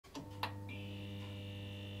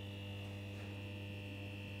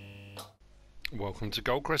Welcome to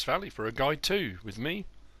Goldcrest Valley for a guide too, with me,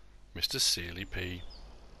 MrSealyp.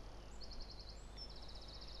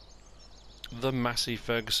 The Massey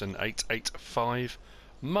Ferguson 885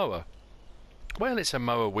 mower. Well, it's a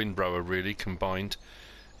mower windrower really combined.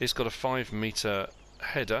 It's got a 5 metre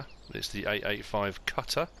header, it's the 885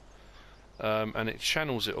 cutter, and it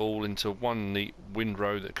channels it all into one neat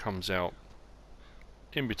windrow that comes out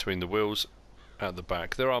in between the wheels at the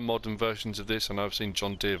back. There are modern versions of this, and I've seen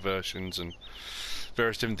John Deere versions and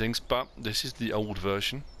various different things, but this is the old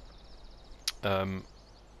version.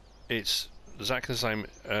 It's exactly the same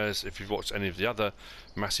as if you've watched any of the other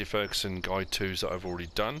Massey Ferguson Guide 2s that I've already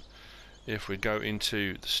done. If we go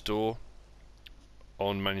into the store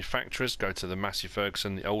on manufacturers, go to the Massey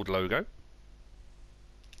Ferguson, the old logo,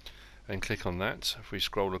 and click on that. If we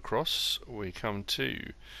scroll across, we come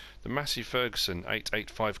to the Massey Ferguson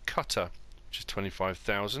 885 cutter, which is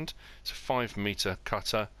 25,000. It's a 5 metre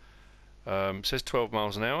cutter. It says 12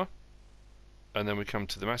 miles an hour. And then we come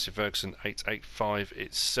to the Massey Ferguson 885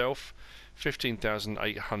 itself,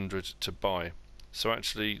 15,800 to buy. So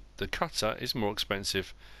actually the cutter is more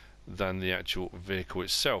expensive than the actual vehicle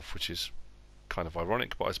itself, which is kind of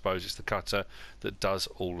ironic, but I suppose it's the cutter that does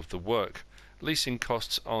all of the work. Leasing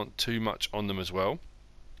costs aren't too much on them as well.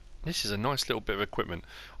 This is a nice little bit of equipment.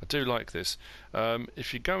 I do like this.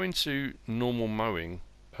 If you go into normal mowing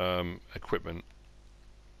equipment,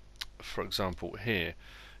 for example here,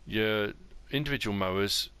 your individual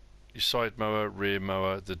mowers, your side mower, rear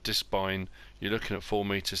mower, the disc spine, you're looking at 4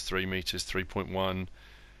 meters, 3 meters, 3.1,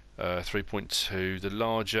 3.2. The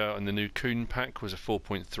larger and the new Kuhn pack was a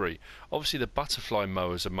 4.3. Obviously the butterfly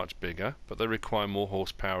mowers are much bigger, but they require more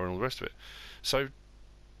horsepower and all the rest of it. So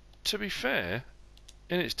to be fair,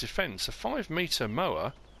 in its defence, a 5 metre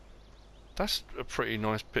mower, that's a pretty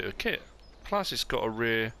nice bit of kit. Plus it's got a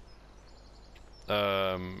rear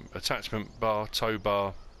attachment bar, tow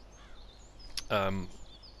bar,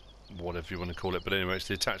 whatever you want to call it, but anyway, it's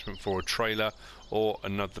the attachment for a trailer or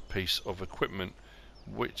another piece of equipment,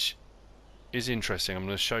 which is interesting. I'm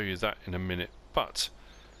going to show you that in a minute. But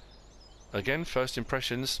again, first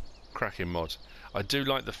impressions, cracking mod. I do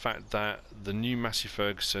like the fact that the new Massey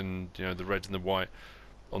Ferguson, you know, the red and the white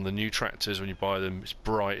on the new tractors, when you buy them, it's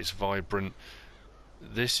bright, it's vibrant.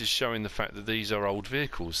 This is showing the fact that these are old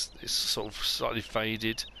vehicles. It's sort of slightly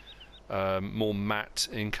faded, more matte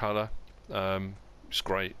in colour. It's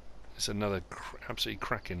great. It's another absolutely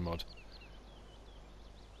cracking mod.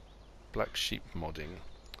 Blacksheep Modding.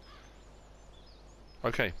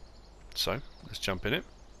 Okay, so let's jump in it.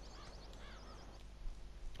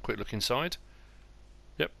 Quick look inside.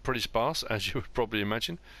 Yep, pretty sparse, as you would probably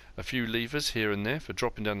imagine. A few levers here and there for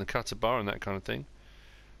dropping down the cutter bar and that kind of thing.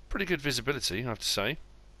 Pretty good visibility, I have to say.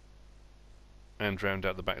 And round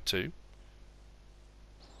out the back too.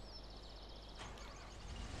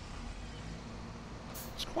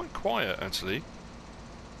 It's quite quiet actually.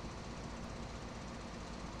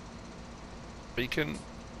 Beacon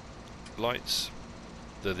lights,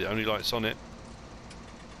 they're the only lights on it.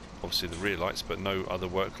 Obviously the rear lights, but no other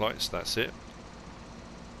work lights, that's it.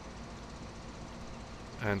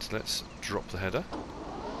 And let's drop the header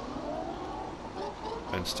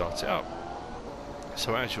and start it up.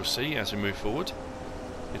 So as you'll see, as we move forward,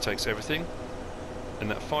 it takes everything in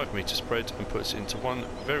that 5 metre spread and puts it into one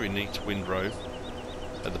very neat windrow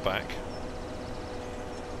at the back.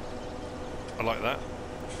 I like that.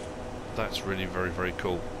 That's really very, very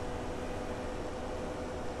cool.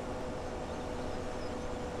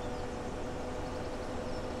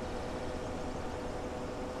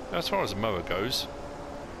 As far as a mower goes,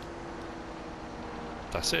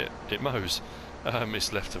 that's it. It mows.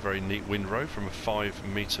 It's left a very neat windrow from a 5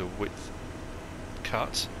 metre width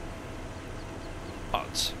cut.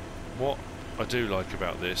 But what I do like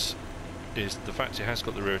about this is the fact it has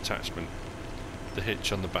got the rear attachment, the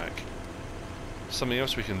hitch on the back. Something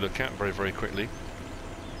else we can look at very, very quickly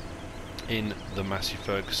in the Massey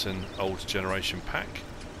Ferguson old generation pack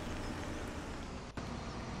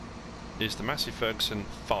is the Massey Ferguson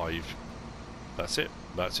 5. That's it,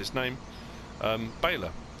 that's its name.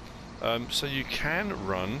 Baler. So you can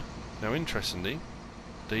run, now interestingly,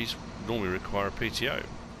 these normally require a PTO,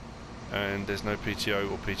 and there's no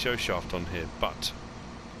PTO or PTO shaft on here, but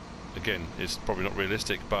again, it's probably not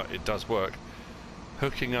realistic, but it does work.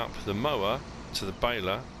 Hooking up the mower to the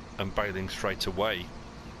baler and baling straight away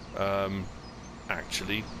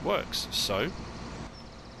actually works. So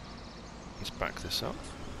let's back this up.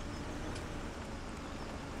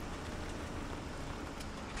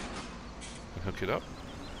 And hook it up.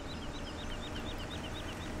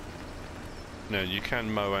 Now you can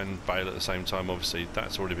mow and bale at the same time, obviously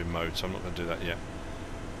that's already been mowed, so I'm not going to do that yet.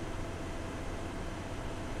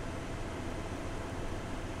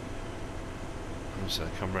 So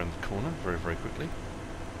come around the corner very, very quickly.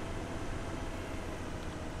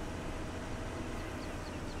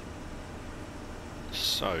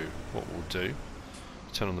 So what we'll do,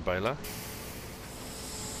 turn on the baler.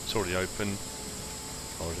 It's already open.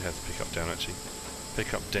 I already had to pick up down actually.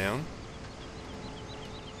 Pick up down.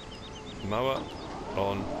 Mower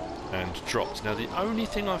on and dropped. Now the only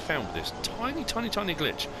thing I found with this tiny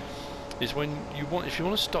glitch is when you want, if you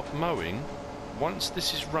want to stop mowing, once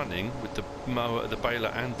this is running with the mower, the baler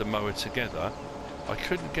and the mower together, I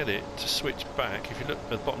couldn't get it to switch back. If you look at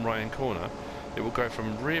the bottom right hand corner, it will go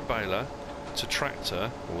from rear baler to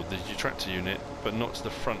tractor, or the tractor unit, but not to the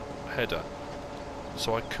front header.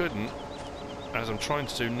 So I couldn't, as I'm trying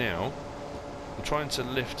to do now, I'm trying to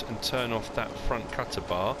lift and turn off that front cutter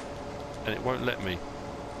bar and it won't let me.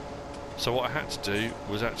 So what I had to do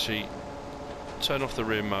was actually turn off the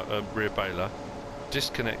rear baler,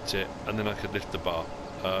 disconnect it, and then I could lift the bar.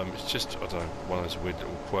 It's just, I don't know, one of those weird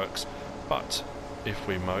little quirks. But if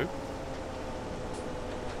we mow,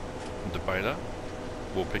 the baler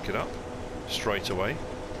will pick it up straight away,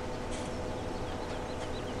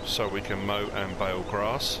 so we can mow and bale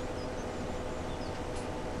grass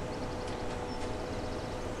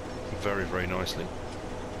very, very nicely.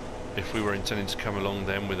 If we were intending to come along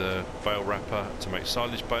then with a bale wrapper to make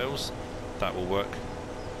silage bales, that will work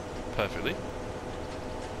perfectly.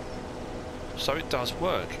 So it does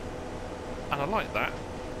work, and I like that.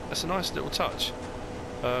 That's a nice little touch.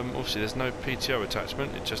 Obviously there's no PTO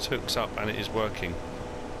attachment, it just hooks up and it is working.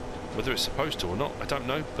 Whether it's supposed to or not, I don't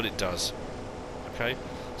know, but it does. Okay,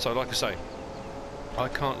 so like I say, I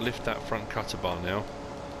can't lift that front cutter bar now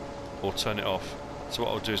or turn it off. So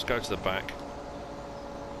what I'll do is go to the back,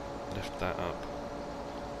 lift that up,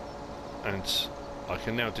 and I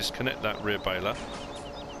can now disconnect that rear baler.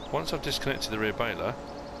 Once I've disconnected the rear baler,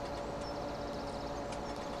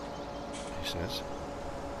 he says,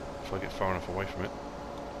 if I get far enough away from it,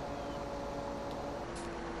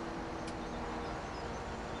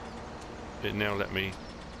 it now let me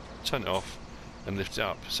turn it off and lift it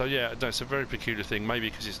up. So yeah, no, it's a very peculiar thing. Maybe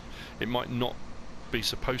because it might not be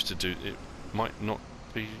supposed to do, it might not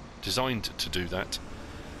be designed to do that,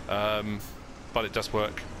 but it does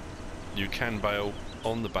work. You can bale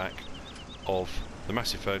on the back of the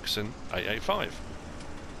Massey Ferguson 885.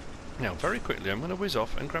 Now very quickly I'm going to whiz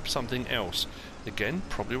off and grab something else. Again,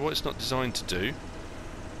 probably what it's not designed to do,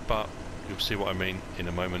 but you'll see what I mean in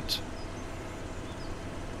a moment.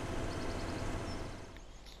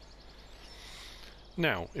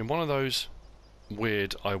 Now, in one of those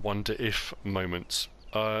weird I wonder if moments,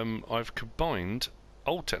 I've combined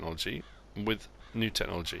old technology with new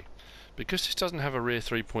technology. Because this doesn't have a rear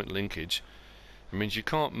 3-point linkage, it means you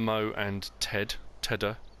can't mow and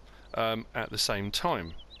tedder at the same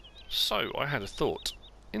time. So I had a thought.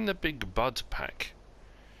 In the big bud pack,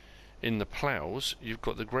 in the ploughs, you've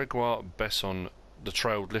got the Gregoire Besson, the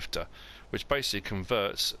trailed lifter, which basically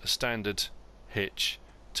converts a standard hitch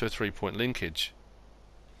to a 3-point linkage.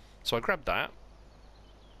 So I grabbed that,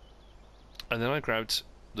 and then I grabbed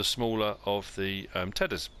the smaller of the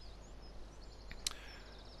tedders,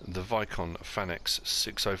 the Vicon Fanex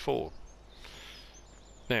 604.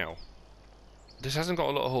 Now, this hasn't got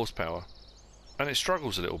a lot of horsepower, and it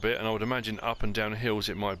struggles a little bit, and I would imagine up and down hills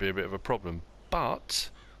it might be a bit of a problem.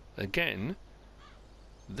 But, again,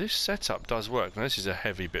 this setup does work. Now this is a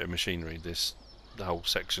heavy bit of machinery, the whole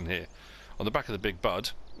section here. On the back of the big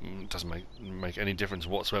bud, it doesn't make any difference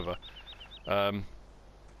whatsoever.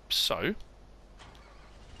 So,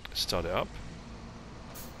 let's start it up.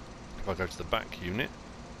 If I go to the back unit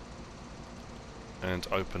and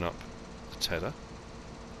open up the tedder,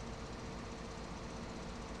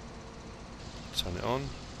 turn it on,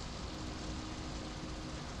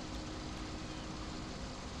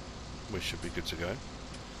 we should be good to go.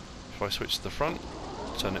 If I switch to the front,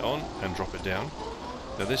 turn it on and drop it down.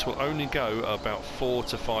 Now this will only go about 4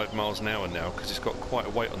 to 5 miles an hour now because it's got quite a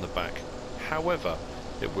weight on the back. However,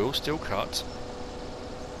 it will still cut,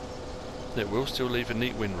 it will still leave a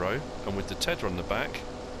neat windrow, and with the tedder on the back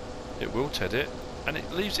it will ted it, and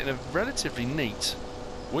it leaves it in a relatively neat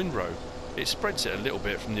windrow. It spreads it a little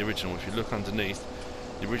bit from the original. If you look underneath,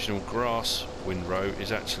 the original grass windrow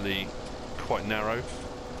is actually quite narrow.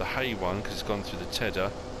 The hay one, because it's gone through the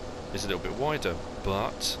tedder, is a little bit wider,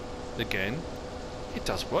 but again, it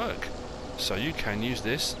does work. So you can use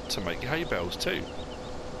this to make your hay bales too.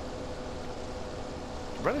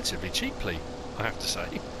 Relatively cheaply, I have to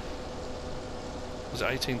say. Was it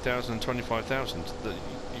 18,000 and 25,000?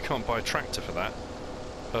 You can't buy a tractor for that,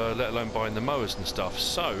 let alone buying the mowers and stuff.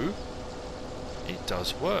 So it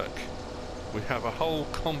does work. We have a whole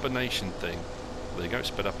combination thing. There you go,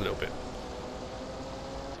 sped up a little bit.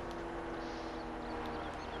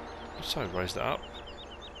 So raise that up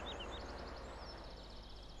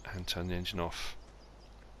and turn the engine off.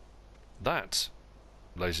 That,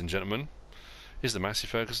 ladies and gentlemen, is the Massey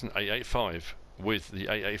Ferguson 885 with the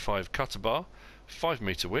 885 cutter bar, 5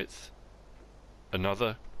 meter width.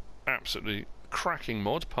 Another absolutely cracking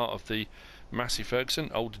mod, part of the Massey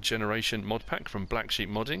Ferguson older generation mod pack from Blacksheep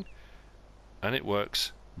Modding, and it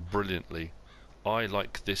works brilliantly. I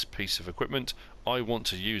like this piece of equipment. I want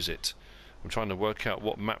to use it. I'm trying to work out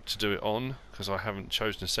what map to do it on, because I haven't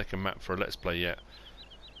chosen a second map for a Let's Play yet.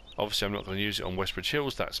 Obviously I'm not going to use it on Westbridge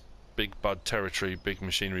Hills, that's big bud territory, big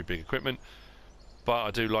machinery, big equipment, but I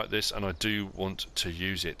do like this and I do want to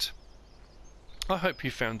use it. I hope you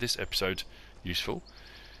found this episode useful,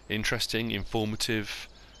 interesting, informative,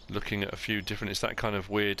 looking at a few different, it's that kind of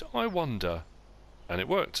weird I wonder, and it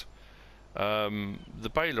worked. The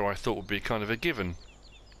baler I thought would be kind of a given,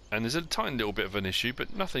 and there's a tiny little bit of an issue,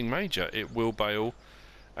 but nothing major. It will bale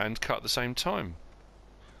and cut at the same time.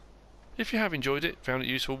 If you have enjoyed it, found it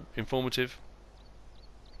useful, informative,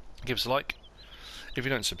 give us a like. If you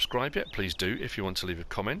don't subscribe yet, please do. If you want to leave a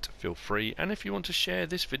comment, feel free, and if you want to share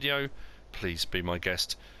this video, please be my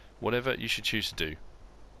guest. Whatever you should choose to do.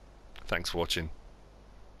 Thanks for watching.